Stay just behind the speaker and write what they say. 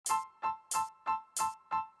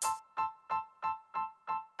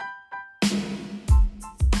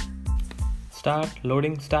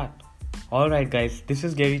Start. Alright, guys, this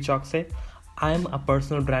is Gary Chokse. I am a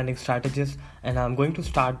personal branding strategist and I'm going to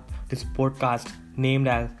start this podcast named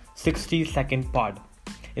as 60-Second Pod.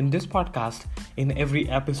 In this podcast, in every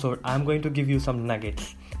episode, I'm going to give you some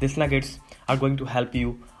nuggets. These nuggets are going to help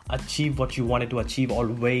you achieve what you wanted to achieve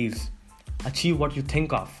always. Achieve what you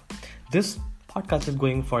think of. This podcast is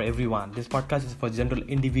going for everyone. This podcast is for general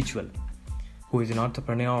individual who is an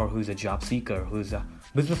entrepreneur, who is a job seeker, who is a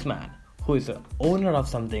businessman, who is the owner of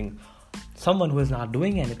something, someone who is not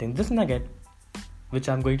doing anything. This nugget, which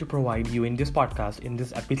I'm going to provide you in this podcast, in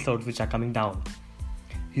this episode which are coming down,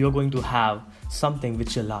 you're going to have something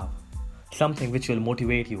which you love, something which will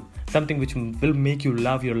motivate you, something which will make you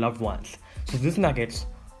love your loved ones. So these nuggets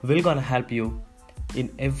will gonna help you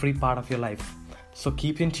in every part of your life. So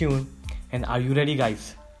keep in tune, and are you ready,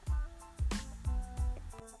 guys?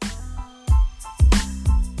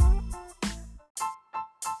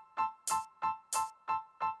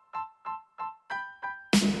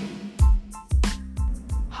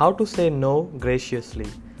 How to say no graciously.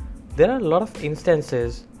 There are a lot of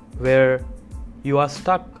instances where you are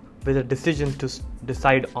stuck with a decision to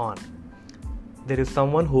decide on. There is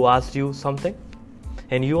someone who asked you something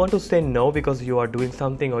and you want to say no because you are doing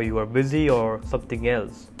something or you are busy or something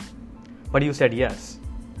else. But you said yes.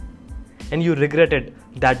 And you regretted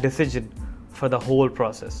that decision for the whole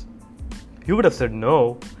process. You would have said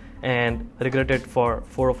no and regretted for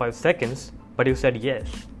 4 or 5 seconds, but you said yes.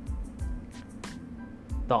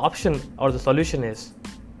 The option or the solution is,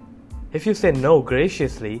 if you say no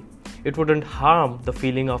graciously, it wouldn't harm the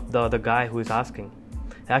feeling of the other guy who is asking.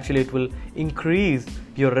 Actually, it will increase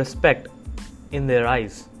your respect in their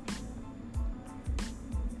eyes.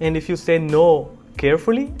 And if you say no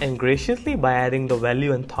carefully and graciously by adding the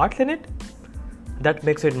value and thoughts in it, that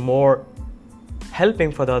makes it more helping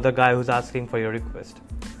for the other guy who's asking for your request.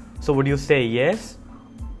 So would you say yes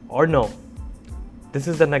or no? This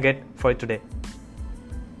is the nugget for today.